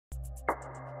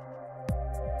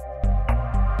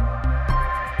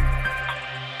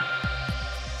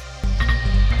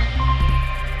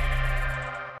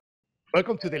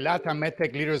Welcome to the LATAM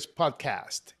MedTech Leaders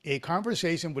Podcast, a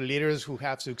conversation with leaders who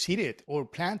have succeeded or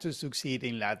plan to succeed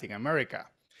in Latin America.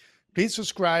 Please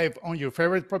subscribe on your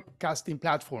favorite podcasting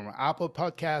platform, Apple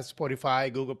Podcasts,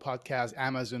 Spotify, Google Podcasts,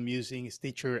 Amazon Music,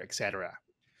 Stitcher, etc.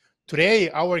 Today,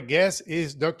 our guest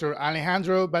is Dr.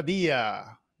 Alejandro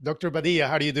Badia. Dr. Badia,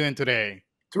 how are you doing today?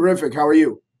 Terrific. How are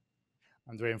you?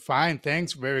 I'm doing fine,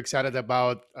 thanks. Very excited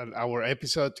about our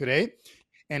episode today.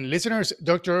 And listeners,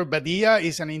 Dr. Badia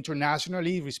is an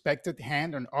internationally respected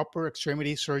hand and upper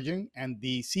extremity surgeon and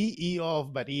the CEO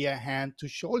of Badia Hand to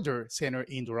Shoulder Center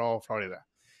in Doral, Florida.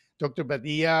 Dr.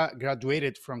 Badia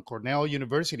graduated from Cornell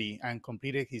University and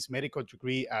completed his medical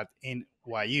degree at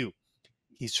NYU.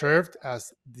 He served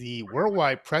as the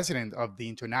worldwide president of the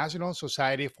International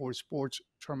Society for Sports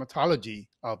Traumatology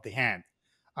of the Hand,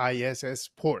 ISS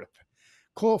Sport,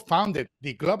 co-founded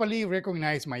the globally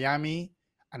recognized Miami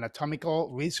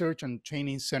Anatomical Research and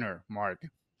Training Center, M.A.R.C,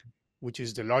 which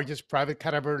is the largest private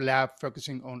cadaver lab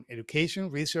focusing on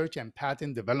education, research, and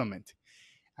patent development.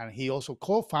 And he also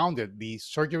co-founded the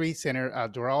Surgery Center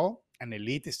at Doral, an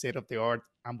elite state-of-the-art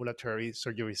ambulatory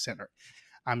surgery center.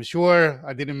 I'm sure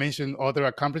I didn't mention other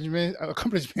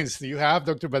accomplishments you have,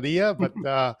 Dr. Badia,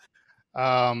 but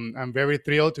I'm very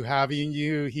thrilled to have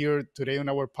you here today on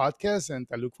our podcast, and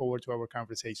I look forward to our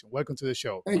conversation. Welcome to the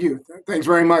show. Thank you. Thanks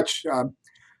very much.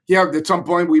 Yeah, at some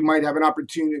point we might have an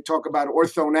opportunity to talk about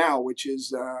OrthoNOW, which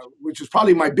is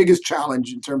probably my biggest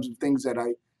challenge in terms of things that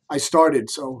I started.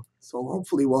 So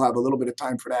hopefully we'll have a little bit of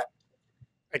time for that.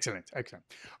 Excellent.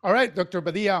 All right, Dr.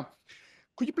 Badia,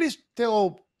 could you please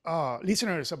tell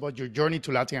listeners about your journey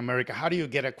to Latin America? How do you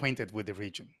get acquainted with the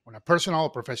region on a personal or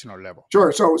professional level?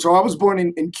 Sure. So I was born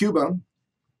in Cuba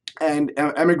and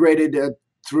emigrated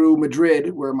through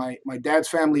Madrid, where my dad's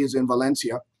family is in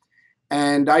Valencia.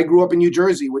 And I grew up in New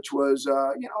Jersey, which was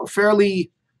a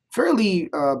fairly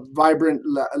vibrant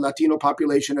Latino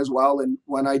population as well. And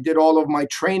when I did all of my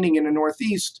training in the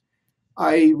Northeast,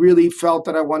 I really felt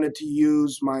that I wanted to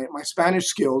use my Spanish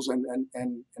skills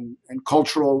and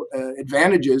cultural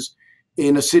advantages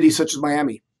in a city such as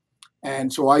Miami.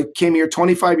 And so I came here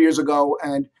 25 years ago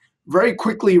and very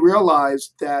quickly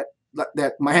realized that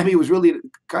Miami was really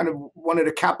kind of one of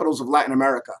the capitals of Latin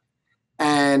America.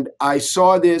 And I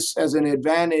saw this as an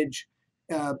advantage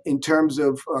in terms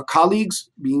of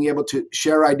colleagues being able to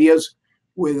share ideas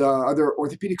with other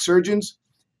orthopedic surgeons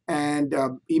and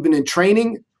even in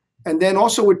training, and then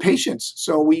also with patients.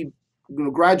 So we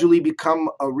gradually become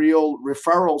a real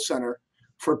referral center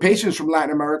for patients from Latin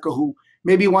America who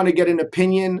maybe want to get an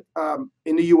opinion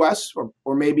in the US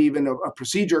or maybe even a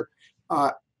procedure,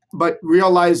 but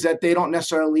realize that they don't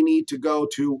necessarily need to go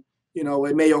to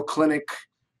a Mayo Clinic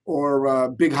or a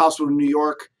big hospital in New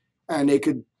York, and they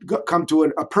could come to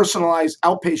a personalized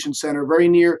outpatient center very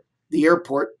near the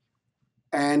airport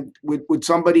and with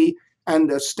somebody and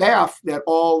the staff that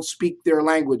all speak their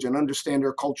language and understand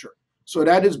their culture. So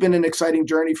that has been an exciting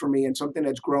journey for me and something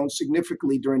that's grown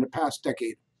significantly during the past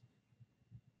decade.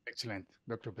 Excellent,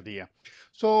 Dr. Padilla.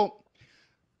 So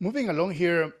moving along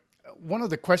here, one of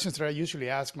the questions that I usually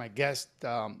ask my guest,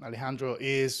 Alejandro,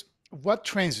 is what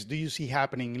trends do you see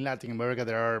happening in Latin America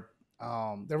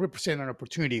that represent an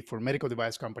opportunity for medical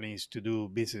device companies to do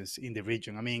business in the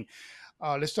region? I mean,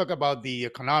 let's talk about the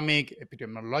economic,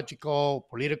 epidemiological,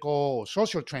 political, or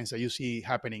social trends that you see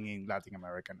happening in Latin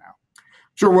America now.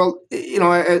 Sure. Well,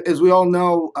 as we all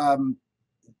know,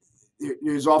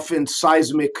 there's often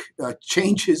seismic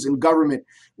changes in government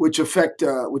which affect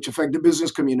the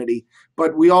business community.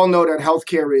 But we all know that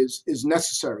healthcare is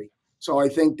necessary. So I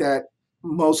think that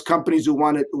most companies who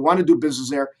want to do business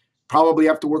there probably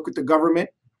have to work with the government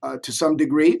to some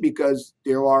degree, because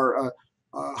there are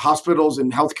hospitals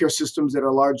and healthcare systems that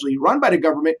are largely run by the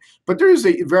government. But there is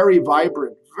a very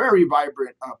vibrant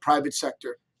private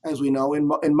sector, as we know,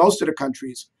 in most of the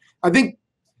countries. I think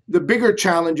the bigger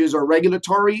challenges are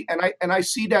regulatory, and I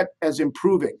see that as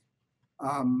improving.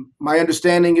 My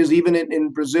understanding is even in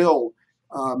Brazil,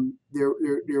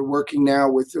 they're working now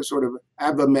with a sort of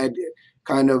AvaMed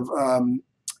kind of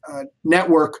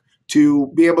network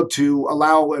to be able to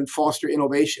allow and foster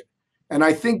innovation. And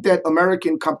I think that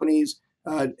American companies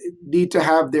need to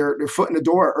have their foot in the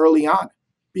door early on,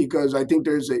 because I think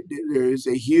there is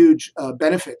a huge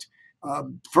benefit,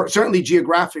 certainly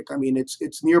geographic. I mean,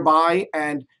 it's nearby,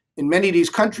 and in many of these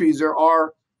countries there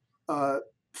are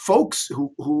folks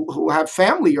who have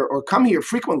family or come here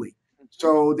frequently.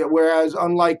 So that whereas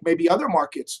unlike maybe other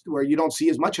markets where you don't see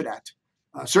as much of that,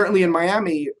 certainly in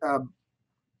Miami,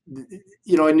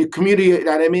 in the community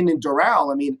that I'm in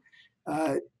Doral, I mean,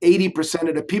 80%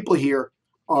 of the people here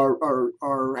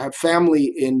are have family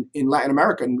in Latin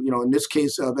America, and in this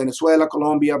case, Venezuela,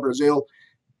 Colombia, Brazil,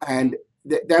 and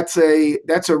that's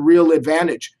a real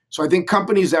advantage. So I think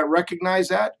companies that recognize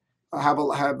that have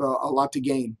a lot to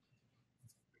gain.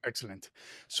 Excellent.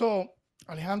 So,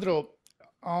 Alejandro,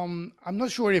 I'm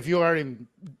not sure if you are in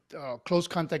close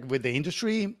contact with the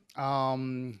industry,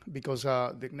 because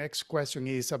the next question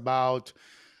is about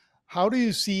how do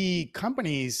you see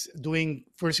companies doing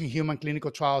first in human clinical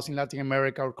trials in Latin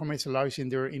America or commercializing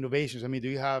their innovations? I mean, do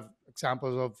you have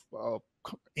examples of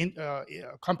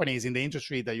companies in the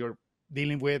industry that you're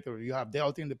dealing with or you have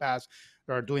dealt in the past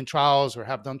that are doing trials or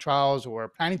have done trials or are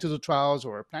planning to do trials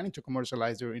or are planning to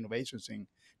commercialize their innovations in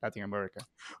Latin America?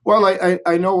 Well,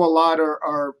 I know a lot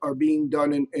are being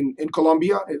done in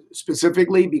Colombia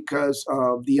specifically because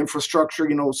of the infrastructure.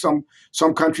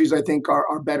 Some countries I think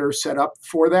are better set up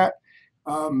for that.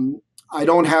 I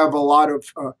don't have a lot of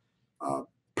uh,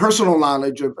 personal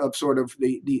knowledge of sort of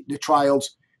the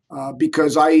trials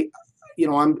because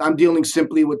I'm dealing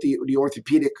simply with the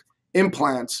orthopedic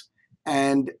implants,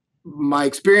 and my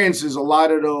experience is a lot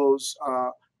of those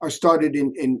are started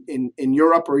in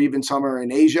Europe or even some are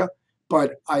in Asia.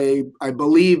 But I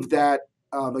believe that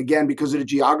again, because of the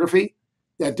geography,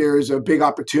 that there is a big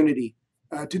opportunity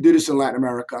to do this in Latin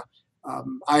America.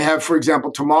 I have, for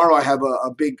example, tomorrow I have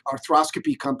a big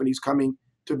arthroscopy companies coming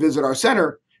to visit our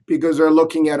center because they're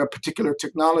looking at a particular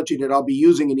technology that I'll be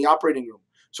using in the operating room.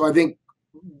 So I think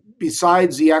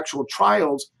besides the actual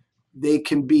trials, they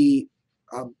can be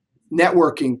um,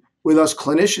 networking with us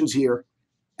clinicians here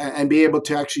and be able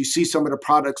to actually see some of the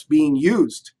products being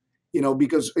used.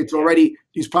 Because Yeah.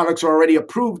 these products are already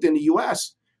approved in the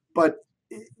U.S., but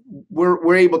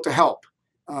we're able to help.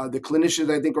 The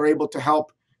clinicians, I think, are able to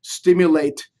help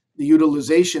stimulate the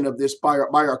utilization of this by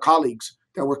our colleagues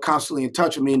that we're constantly in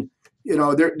touch. I mean,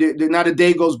 not a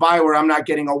day goes by where I'm not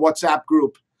getting a WhatsApp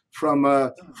group from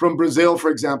Brazil, for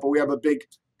example. We have a big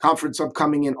conference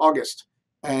upcoming in August,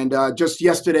 and just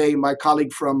yesterday, my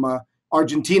colleague from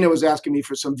Argentina was asking me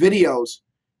for some videos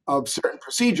of certain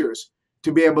procedures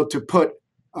to be able to put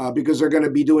because they're going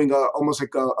to be doing almost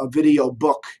like a video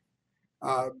book.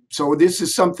 So this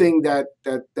is something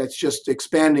that's just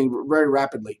expanding very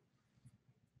rapidly.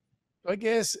 So I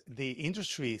guess the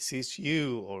industry sees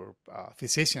you or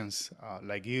physicians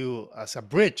like you as a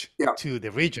bridge Yeah, to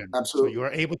the region. So you absolutely.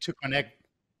 are able to connect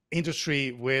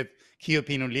industry with key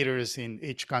opinion leaders in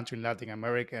each country in Latin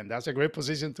America. And that's a great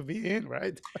position to be in,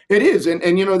 right? It is, and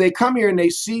they come here and they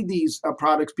see these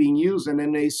products being used, and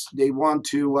then they want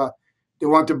to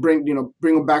bring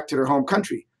them back to their home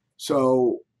country.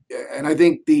 So, and I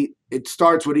think it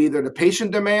starts with either the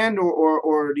patient demand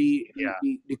or Yeah.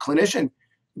 the clinician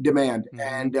demand. Hmm.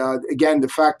 And again, the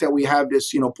fact that we have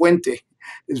this puente,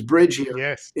 this bridge here,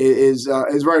 Yes. is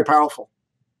very powerful.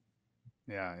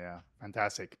 Yeah. Yeah.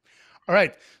 Fantastic. All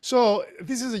right. So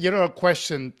this is a general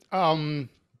question.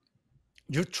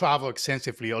 You travel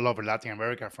extensively all over Latin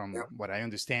America, Yeah. from what I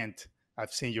understand.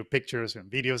 I've seen your pictures and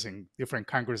videos in different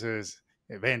congresses,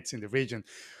 events in the region.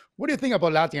 What do you think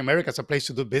about Latin America as a place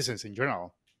to do business in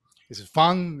general? Is it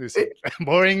fun? Is it It,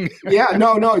 boring? Yeah,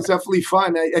 no, it's definitely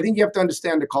fun. I think you have to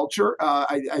understand the culture.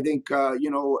 I think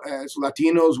as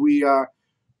Latinos,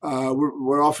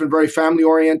 we're often very family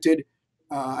oriented.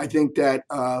 I think that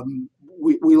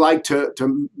we like to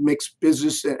mix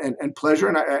business and pleasure,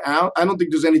 and I don't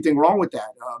think there's anything wrong with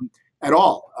that at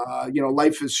all.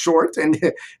 Life is short, and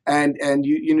and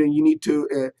you need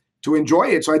to enjoy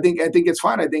it. So I think it's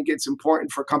fun. I think it's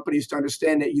important for companies to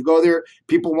understand that you go there.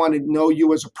 People want to know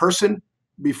you as a person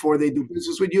before they do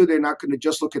business with you. They're not going to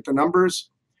just look at the numbers.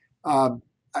 Uh,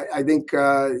 I think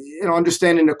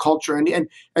understanding the culture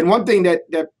and one thing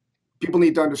that people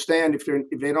need to understand if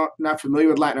they're not familiar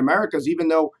with Latin America is even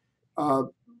though uh,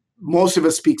 most of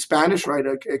us speak Spanish, right,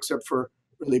 except for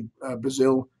really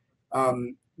Brazil,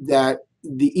 that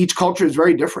each culture is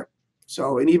very different.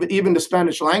 So and even the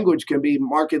Spanish language can be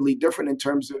markedly different in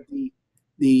terms of the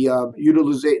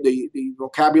utilization, the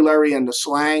vocabulary and the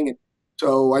slang.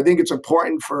 So I think it's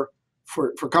important for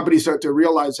companies to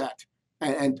realize that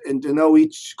and to know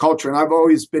each culture. And I've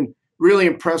always been really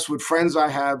impressed with friends I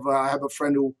have. I have a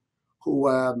friend who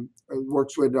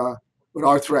works with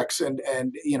Arthrex,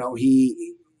 and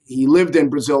he lived in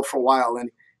Brazil for a while, and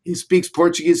he speaks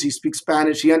Portuguese, he speaks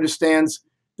Spanish, he understands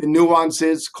the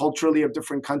nuances culturally of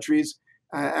different countries,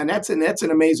 and that's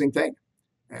an amazing thing.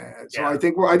 So Yeah. I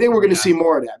think we're going to Yeah. see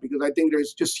more of that because I think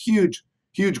there's just huge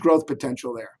growth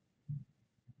potential there.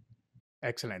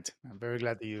 Excellent. I'm very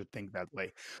glad that you think that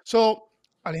way. So,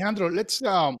 Alejandro, let's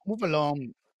move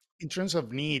along in terms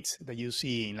of needs that you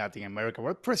see in Latin America.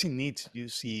 What pressing needs do you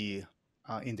see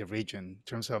in the region in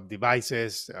terms of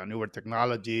devices, newer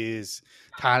technologies,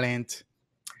 talent?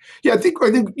 Yeah, I think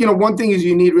one thing is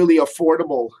you need really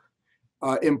affordable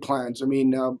implants. I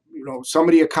mean, some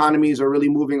of the economies are really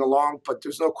moving along, but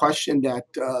there's no question that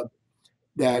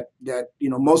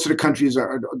most of the countries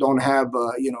don't have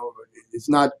it's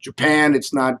not Japan,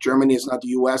 it's not Germany, it's not the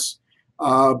U.S.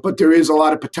 But there is a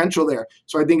lot of potential there.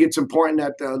 So I think it's important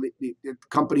that the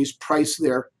companies price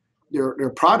their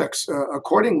products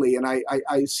accordingly. And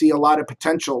I see a lot of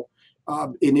potential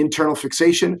in internal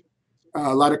fixation.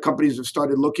 A lot of companies have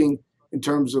started looking in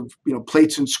terms of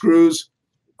plates and screws.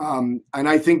 And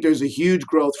I think there's a huge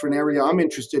growth for an area I'm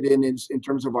interested in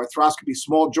terms of arthroscopy,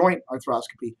 small joint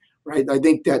arthroscopy, right? I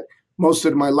think that most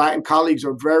of my Latin colleagues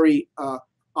are very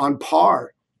on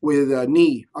par with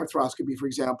knee arthroscopy, for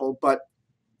example, but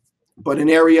an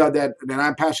area that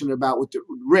I'm passionate about with the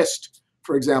wrist,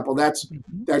 for example, that's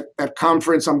that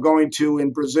conference I'm going to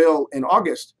in Brazil in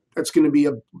August. That's going to be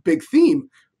a big theme,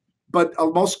 but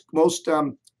most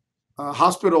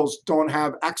hospitals don't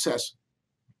have access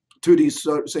to these,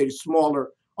 say, smaller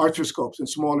arthroscopes and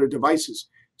smaller devices.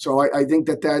 So I think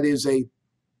that is a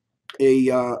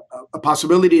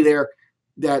possibility there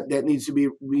that needs to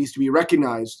be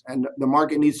recognized, and the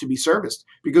market needs to be serviced,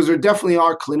 because there definitely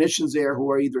are clinicians there who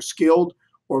are either skilled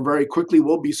or very quickly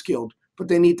will be skilled, but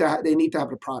they need to have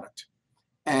the product.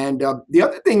 And the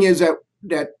other thing is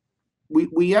that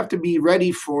we have to be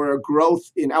ready for a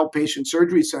growth in outpatient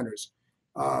surgery centers.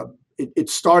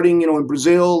 It's starting, in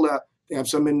Brazil. They have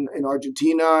some in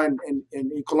Argentina and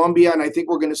in Colombia, and I think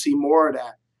we're going to see more of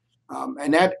that.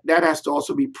 And that has to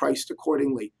also be priced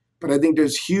accordingly. But I think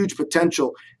there's huge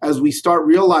potential as we start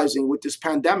realizing with this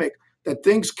pandemic that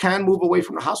things can move away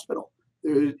from the hospital.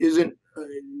 There isn't,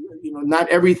 not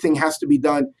everything has to be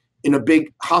done in a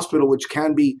big hospital, which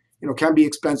can be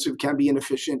expensive, can be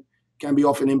inefficient, can be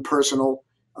often impersonal.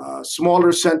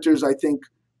 Smaller centers, I think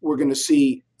we're going to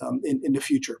see in the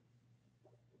future.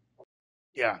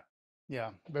 Yeah, yeah,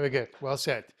 very good. Well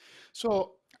said.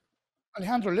 So,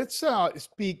 Alejandro, let's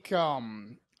speak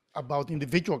about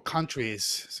individual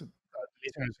countries. So,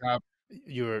 listeners have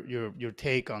your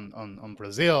take on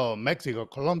Brazil, Mexico,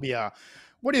 Colombia.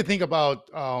 What do you think about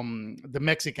the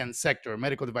Mexican sector,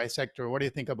 medical device sector? What do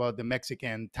you think about the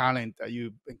Mexican talent that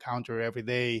you encounter every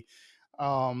day?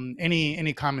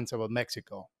 Any comments about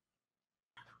Mexico?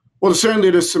 Well, certainly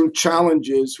there's some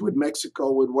challenges with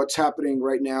Mexico with what's happening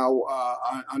right now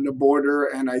on the border,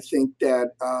 and I think that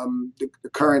the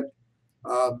current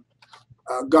uh,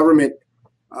 government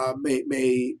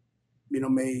may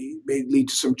lead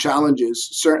to some challenges.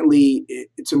 Certainly,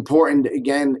 it's important,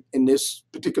 again, in this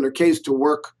particular case, to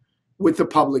work with the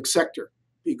public sector,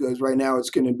 because right now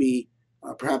it's going to be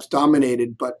perhaps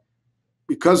dominated. But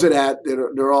because of that,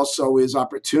 there also is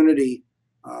opportunity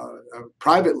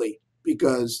privately,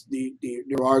 because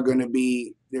there are going to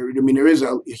be there is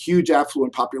a huge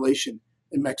affluent population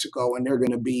in Mexico, and they're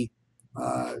going to be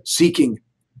seeking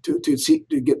to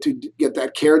get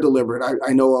that care delivered.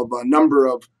 I know of a number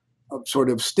of sort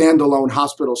of standalone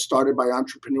hospitals started by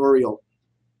entrepreneurial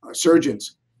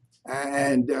surgeons,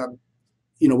 and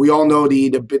we all know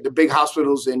the big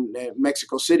hospitals in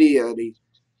Mexico City,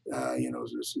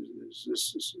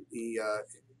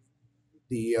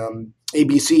 the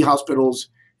ABC hospitals,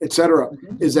 et cetera,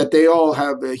 is that they all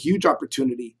have a huge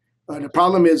opportunity. The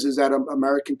problem is that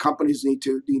American companies need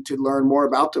to learn more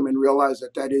about them and realize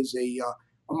that is a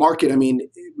market. I mean,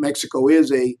 Mexico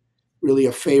is really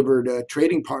a favored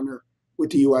trading partner with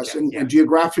the U.S. and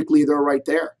geographically they're right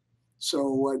there.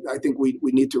 So I think we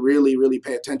need to really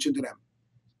pay attention to them.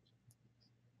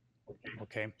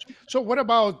 Okay. So what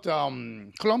about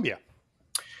Colombia?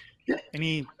 Yeah.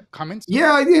 Any comments?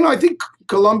 Yeah, I think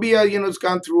Colombia, has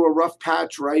gone through a rough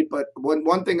patch, right? But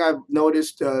one thing I've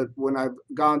noticed when I've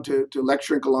gone to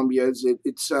lecture in Colombia is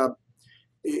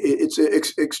it's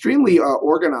extremely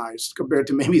organized compared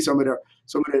to maybe some of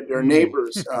their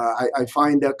neighbors. I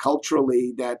find that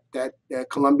culturally that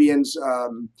Colombians,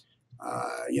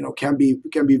 can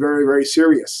be very, very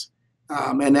serious,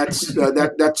 and that's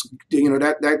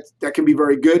that can be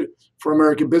very good for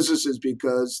American businesses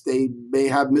because they may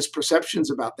have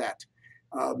misperceptions about that.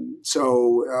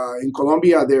 So in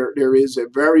Colombia, there is a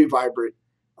very vibrant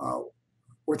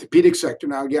orthopedic sector.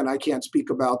 Now, again, I can't speak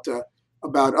about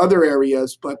other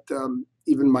areas, but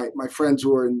even my friends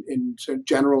who are in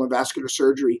general and vascular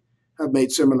surgery have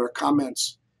made similar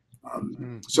comments.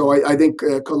 So I think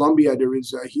Colombia, there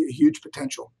is a huge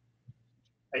potential.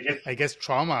 I guess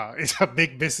trauma is a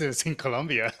big business in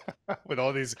Colombia with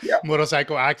all these Yeah.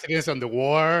 motorcycle accidents and the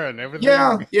war and everything.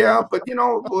 Yeah, but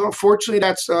unfortunately,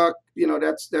 that's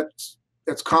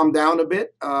that's calmed down a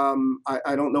bit.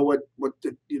 I don't know what's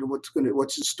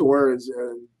in store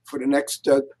for the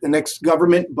next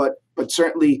government, but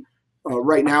certainly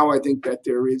right now I think that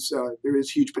there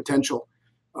is huge potential.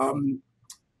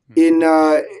 In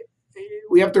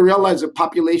We have to realize that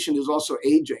population is also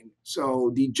aging,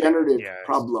 so degenerative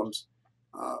problems.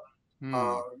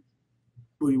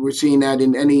 We're seeing that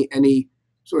in any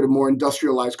sort of more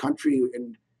industrialized country,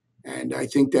 and I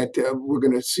think that we're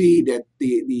going to see that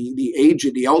the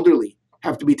aged, the elderly,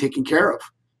 have to be taken care of,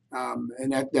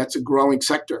 and that's a growing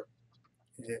sector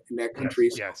in that country.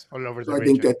 Yes, all over the region. I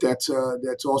think that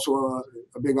that's also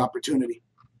a big opportunity.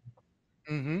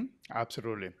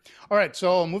 Absolutely. All right.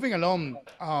 So moving along,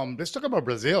 let's talk about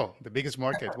Brazil, the biggest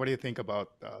market. What do you think about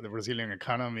the Brazilian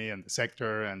economy and the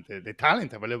sector and the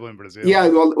talent available in Brazil? Yeah,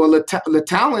 well, the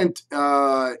talent,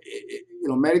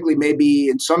 medically, maybe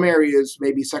in some areas,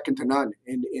 maybe second to none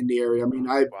in the area. I mean,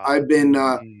 I've been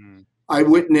I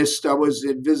was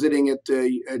visiting at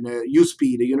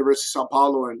USP, the University of Sao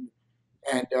Paulo, and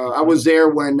I was there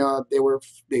when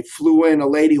they flew in a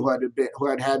lady who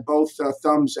had both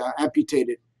thumbs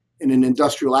amputated in an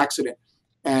industrial accident,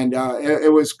 and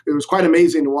it was quite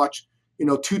amazing to watch.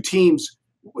 Two teams.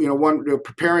 One, they're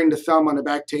preparing the thumb on the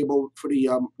back table for the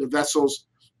vessels.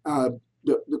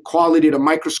 The quality of the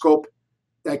microscope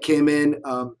that came in,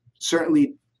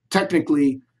 certainly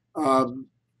technically,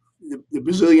 the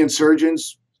Brazilian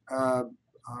surgeons are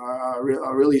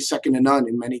really second to none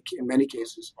in many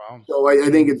cases. Wow. So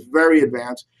I think it's very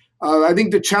advanced. I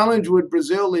think the challenge with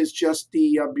Brazil is just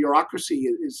the bureaucracy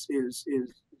is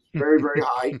very, very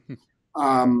high.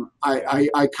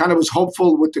 I kind of was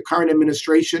hopeful with the current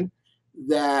administration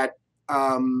that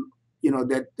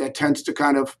that tends to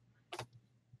kind of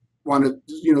want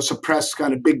to suppress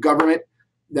kind of big government,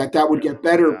 that would get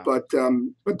better. But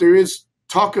there is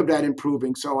talk of that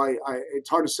improving. So it's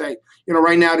hard to say.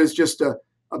 Right now there's just a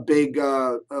big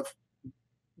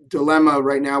dilemma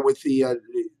right now with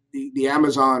the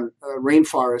Amazon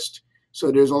rainforest.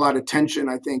 So there's a lot of tension,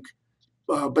 I think.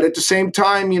 But at the same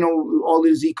time, all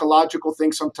these ecological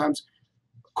things sometimes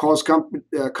cause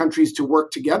countries to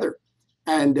work together.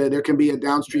 And there can be a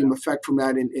downstream effect from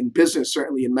that in business,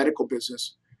 certainly in medical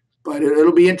business. But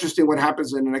it'll be interesting what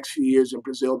happens in the next few years in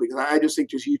Brazil, because I just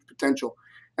think there's huge potential.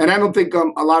 And I don't think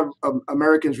a lot of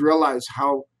Americans realize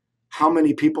how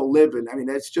many people live in. I mean,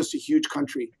 it's just a huge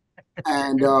country.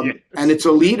 And and it's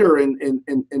a leader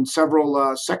in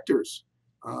several sectors,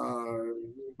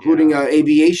 including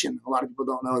aviation. A lot of people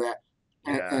don't know that.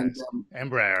 And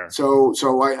M.A.R.C.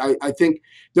 So I think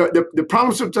the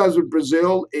problem sometimes with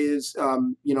Brazil is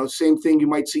same thing you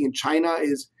might see in China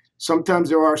is sometimes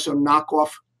there are some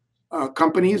knockoff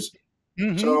companies.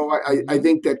 So I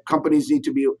think that companies need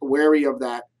to be wary of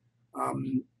that,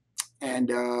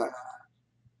 and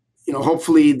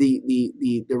hopefully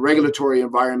the regulatory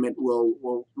environment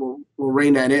will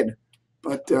rein that in.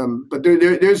 But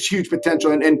there's huge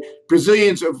potential, and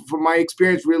Brazilians, from my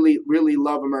experience, really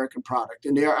love American product,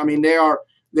 and they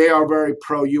are very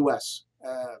pro-U.S.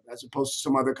 As opposed to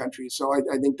some other countries. So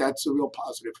I think that's a real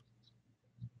positive.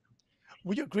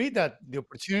 Would you agree that the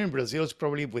opportunity in Brazil is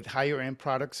probably with higher end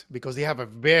products because they have a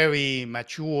very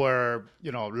mature,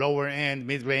 lower end,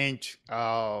 mid range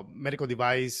medical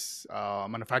device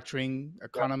manufacturing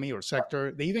economy or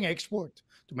sector? They even export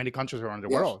to many countries around the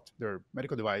world their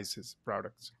medical devices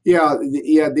products. Yeah.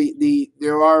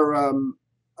 There are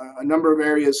a number of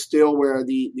areas still where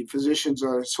the physicians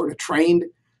are sort of trained,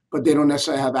 but they don't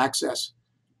necessarily have access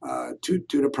to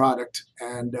the product.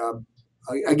 And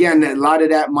again, a lot of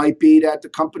that might be that the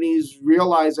companies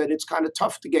realize that it's kind of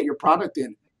tough to get your product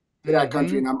in to that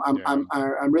country, and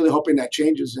I'm really hoping that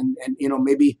changes. And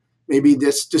maybe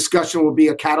this discussion will be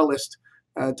a catalyst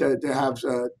to have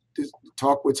to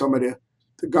talk with some of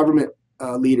the government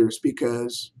leaders,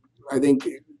 because I think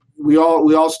we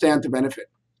all stand to benefit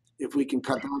if we can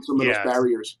cut down some of those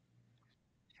barriers.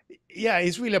 Yeah,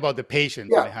 it's really about the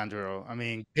patient, Alejandro. I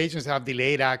mean, patients have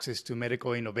delayed access to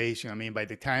medical innovation. I mean, by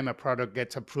the time a product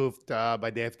gets approved by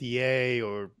the FDA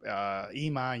or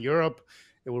EMA in Europe,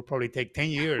 it will probably take 10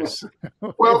 years,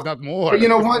 if not more. You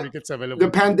know what?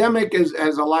 The pandemic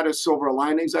has a lot of silver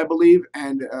linings, I believe.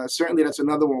 And certainly that's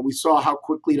another one. We saw how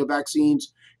quickly the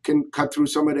vaccines can cut through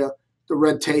some of the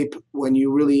red tape when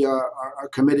you really are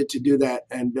committed to do that.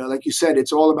 And like you said,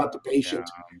 it's all about the patient.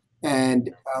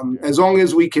 And as long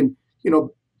as we can,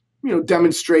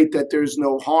 demonstrate that there's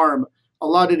no harm, a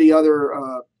lot of the other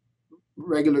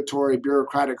regulatory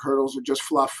bureaucratic hurdles are just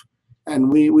fluff,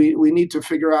 and we need to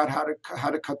figure out how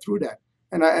to cut through that.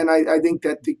 And I think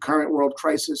that the current world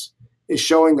crisis is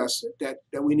showing us that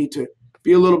we need to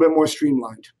be a little bit more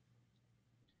streamlined.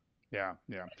 Yeah,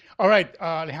 yeah. All right,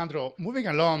 Alejandro, moving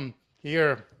along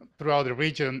here throughout the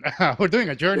region, we're doing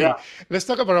a Yeah. journey. Let's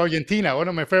talk about Argentina, one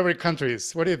of my favorite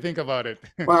countries. What do you think about it?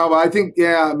 Well, I think,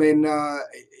 yeah, I mean,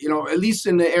 at least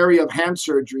in the area of hand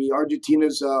surgery,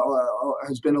 Argentina's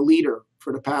has been a leader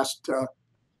for the past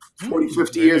 40,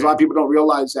 50 years. A lot Really? of people don't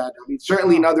realize that. I mean,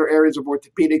 certainly in Wow. other areas of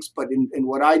orthopedics, but in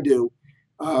what I do,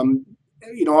 um,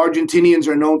 Argentinians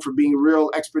are known for being real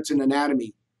experts in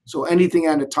anatomy. So anything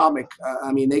anatomic,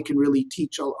 I mean, they can really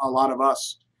teach a lot of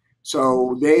us.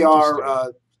 So they are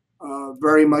Interesting.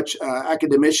 very much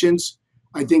academicians.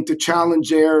 I think the challenge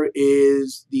there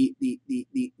is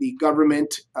the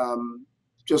government.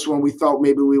 Just when we thought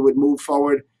maybe we would move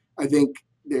forward, I think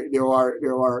there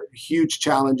are huge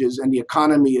challenges, and the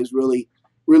economy is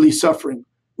really suffering,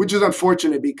 which is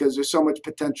unfortunate because there's so much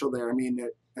potential there. I mean,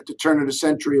 at the turn of the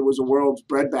century, it was the world's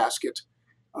breadbasket.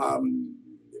 Um,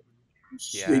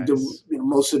 Yes.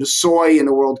 most of the soy in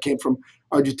the world came from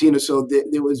Argentina, so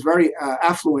it was very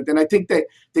affluent. And I think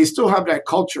they still have that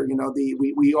culture.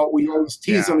 We always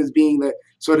tease them Yeah. as being the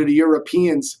sort of the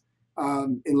Europeans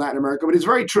in Latin America, but it's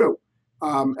very true.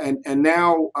 And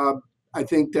now I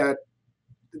think that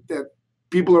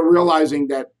people are realizing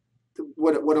that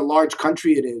what a large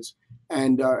country it is,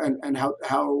 and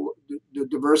how the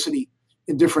diversity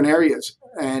in different areas,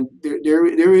 and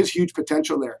there is huge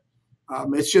potential there.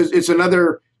 It's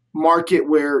another market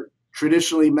where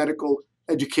traditionally medical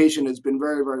education has been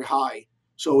very, very high.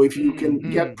 So if you can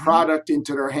get Hmm. product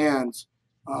into their hands,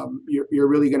 you're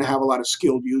really going to have a lot of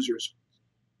skilled users.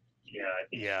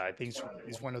 Yeah, I think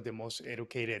it's one of the most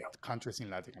educated countries in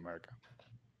Latin America.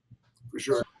 For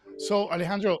sure. So,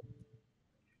 Alejandro,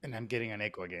 and I'm getting an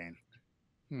echo again.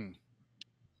 Hmm.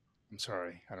 I'm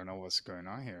sorry. I don't know what's going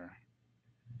on here.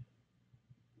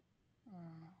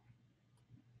 Uh,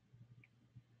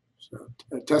 So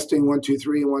testing 1 2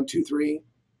 3 1 2 3.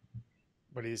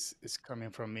 but it's coming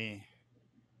from me.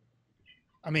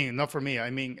 I mean, not for me. I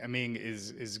mean,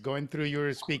 is going through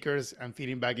your speakers and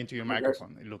feeding back into your Okay.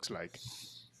 microphone. It looks like.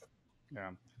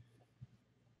 Yeah.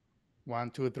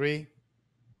 1 2 3.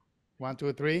 1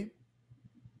 2 3.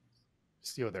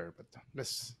 Still there, but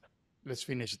let's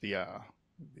finish the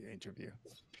interview.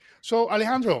 So,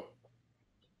 Alejandro,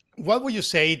 what would you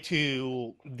say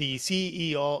to the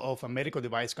CEO of a medical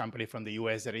device company from the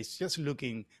US that is just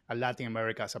looking at Latin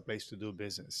America as a place to do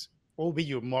business? What would be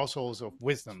your muscles of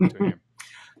wisdom to him?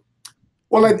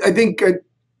 Well, I think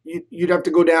you'd have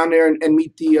to go down there and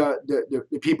meet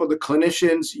the people, the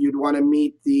clinicians. You'd want to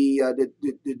meet the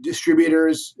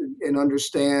distributors and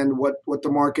understand what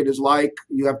the market is like.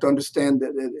 You have to understand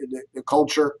the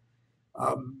culture,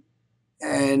 um,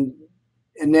 and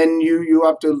and then you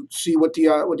have to see what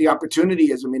the opportunity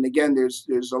is. I mean, again,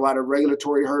 there's a lot of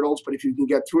regulatory hurdles, but if you can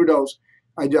get through those,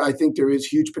 I think there is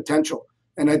huge potential,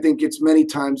 and I think it's many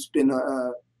times been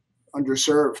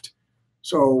underserved.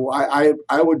 So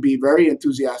I would be very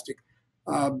enthusiastic.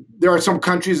 There are some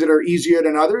countries that are easier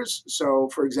than others. So,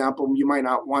 for example, you might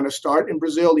not want to start in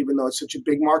Brazil, even though it's such a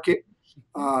big market.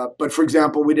 But for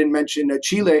example, we didn't mention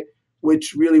Chile,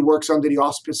 which really works under the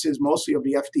auspices mostly of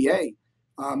the FDA.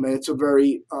 And it's a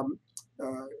very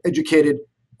educated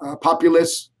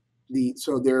populace.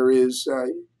 So there is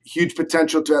huge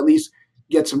potential to at least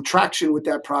get some traction with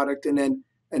that product, and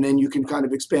then you can kind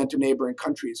of expand to neighboring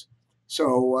countries. So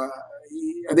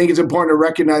I think it's important to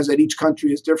recognize that each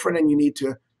country is different, and you need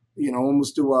to,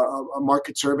 almost do a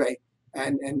market survey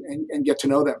and get to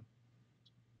know them.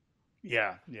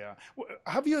 Yeah, yeah.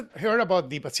 Have you heard about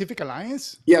the Pacific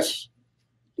Alliance? Yes,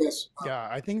 yes. Yeah,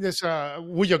 I think there's.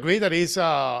 Would you agree that is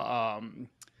an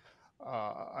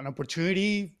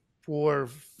opportunity for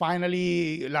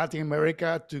finally Latin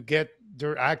America to get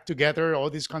their act together, all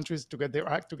these countries to get their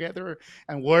act together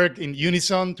and work in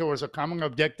unison towards a common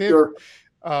objective? Sure.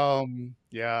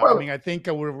 Yeah, I Well, mean, I think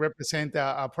it will represent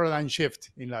a paradigm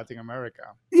shift in Latin America.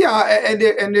 yeah,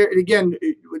 and again,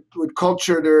 with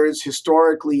culture, there is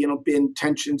historically, been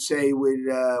tension, say, with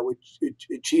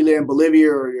Chile and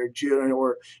Bolivia,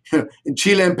 or in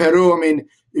Chile and Peru. I mean,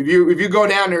 if you go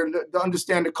down there to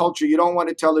understand the culture, you don't want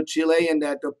to tell a Chilean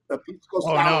that the pisco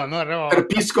Oh no, sour not at that a all.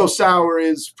 pisco sour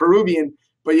is Peruvian,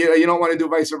 but you don't want to do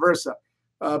vice versa.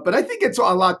 But I think it's a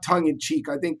lot tongue in cheek.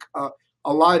 I think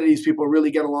a lot of these people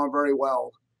really get along very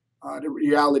well. The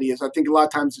reality is, I think a lot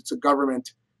of times it's a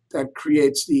government that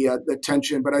creates the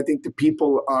tension. But I think the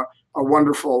people are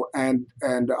wonderful, and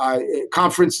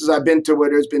conferences I've been to where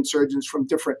there's been surgeons from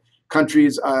different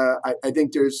countries. I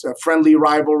think there's friendly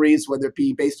rivalries, whether it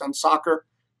be based on soccer,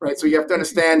 right? So you have to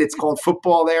understand it's called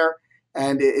football there,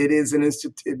 and it is an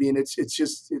institute. I mean,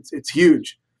 it's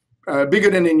huge,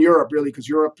 bigger than in Europe, really, because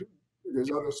Europe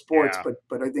there's other sports, Yeah.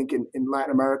 but I think in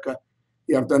Latin America,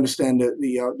 you have to understand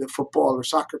the football or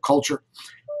soccer culture.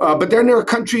 But then there are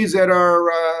countries that are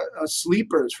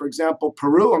sleepers. For example,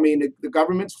 Peru. I mean, the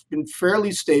government's been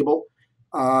fairly stable.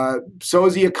 So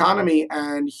is the economy,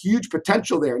 and huge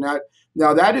potential there.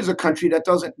 Now that is a country that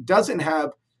doesn't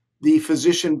have the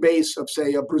physician base of,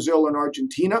 say, Brazil and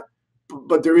Argentina,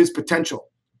 but there is potential.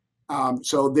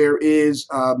 So there is,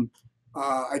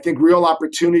 I think, real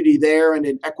opportunity there, and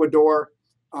in Ecuador,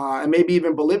 and maybe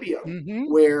even Bolivia, Hmm.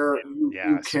 where you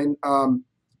Yes. can.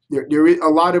 There is a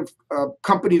lot of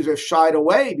companies have shied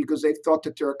away because they thought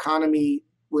that their economy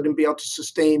wouldn't be able to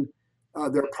sustain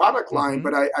their product line,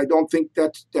 but Hmm. I don't think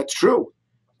that's true.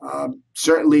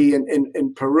 Certainly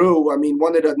in Peru, I mean,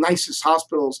 one of the nicest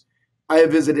hospitals I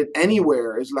have visited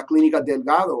anywhere is La Clínica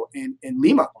Delgado in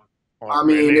Lima. Oh, I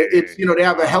mean, really? it's, they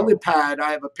have a Wow. helipad.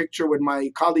 I have a picture with my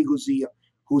colleague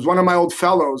who's one of my old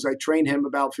fellows. I trained him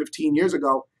about 15 years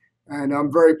ago, and I'm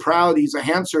very proud. He's a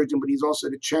hand surgeon, but he's also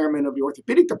the chairman of the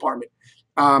orthopedic department.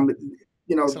 Um,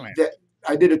 Excellent. that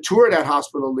I did a tour of that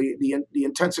hospital. The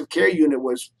intensive care unit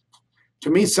was, to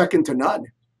me, second to none.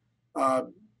 Uh,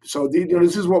 so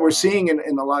this is what we're Wow. seeing in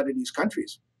a lot of these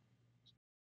countries.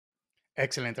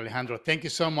 Excellent, Alejandro. Thank you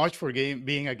so much for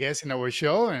being a guest in our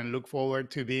show, and look forward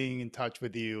to being in touch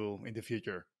with you in the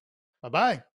future. Bye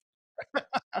bye.